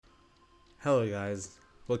Hello, guys.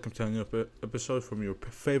 Welcome to a new episode from your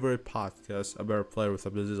favorite podcast, A Better Player with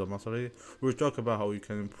Abdulaziz Al-Masri. We talk about how you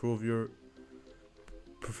can improve your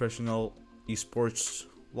professional esports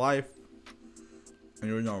life and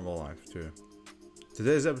your normal life too.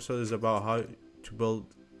 Today's episode is about how to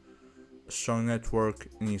build a strong network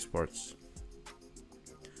in esports.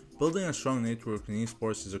 Building a strong network in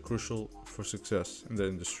esports is crucial for success in the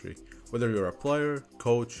industry. Whether you're a player,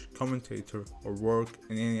 coach, commentator, or work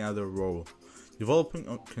in any other role, developing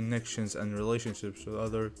connections and relationships with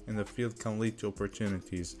others in the field can lead to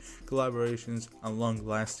opportunities, collaborations, and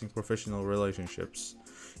long-lasting professional relationships.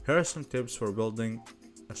 Here are some tips for building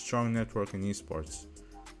a strong network in esports.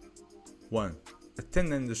 1.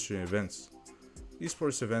 Attend industry events.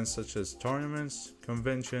 Esports events such as tournaments,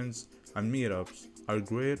 conventions, and meetups are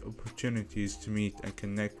great opportunities to meet and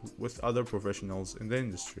connect with other professionals in the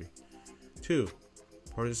industry. 2.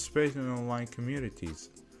 Participate in online communities.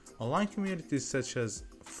 Online communities such as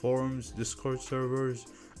forums, Discord servers,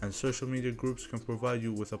 and social media groups can provide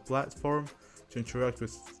you with a platform to interact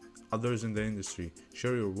with others in the industry,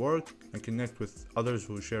 share your work, and connect with others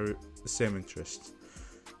who share the same interests.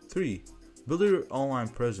 3. Build your online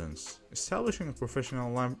presence. Establishing a professional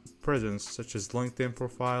online presence such as LinkedIn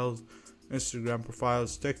profiles, Instagram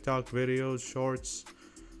profiles, TikTok videos, shorts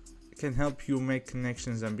can help you make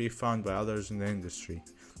connections and be found by others in the industry.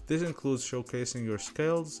 This includes showcasing your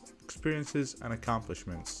skills, experiences, and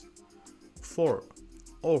accomplishments. 4.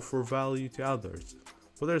 Offer value to others.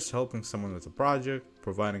 Whether it's helping someone with a project,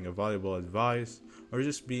 providing a valuable advice, or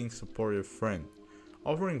just being a supportive friend.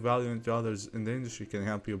 Offering value to others in the industry can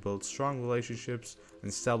help you build strong relationships and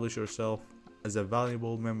establish yourself as a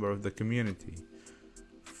valuable member of the community.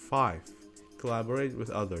 5. Collaborate with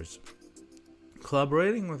others.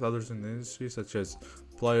 Collaborating with others in the industry, such as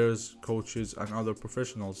players, coaches, and other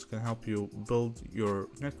professionals, can help you build your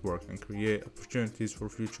network and create opportunities for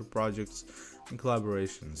future projects and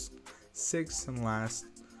collaborations. 6. And last,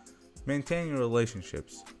 maintain your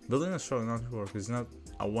relationships. Building a strong network is not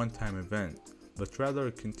a one-time event, but rather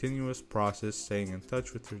a continuous process. Staying in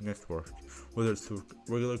touch with your network, whether through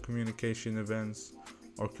regular communication events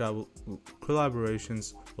or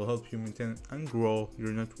collaborations, will help you maintain and grow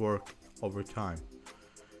your network over time.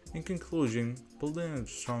 In conclusion, building a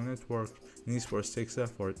strong network in esports takes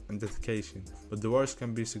effort and dedication, but the rewards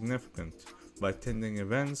can be significant. By attending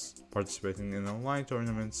events, participating in online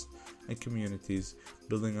tournaments and communities,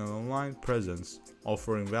 building an online presence,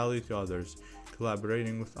 offering value to others,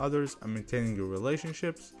 collaborating with others, and maintaining your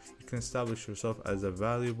relationships, you can establish yourself as a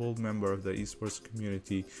valuable member of the esports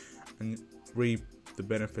community and reap the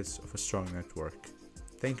benefits of a strong network.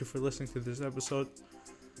 Thank you for listening to this episode.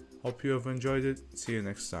 Hope you have enjoyed it. See you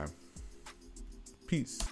next time. Peace.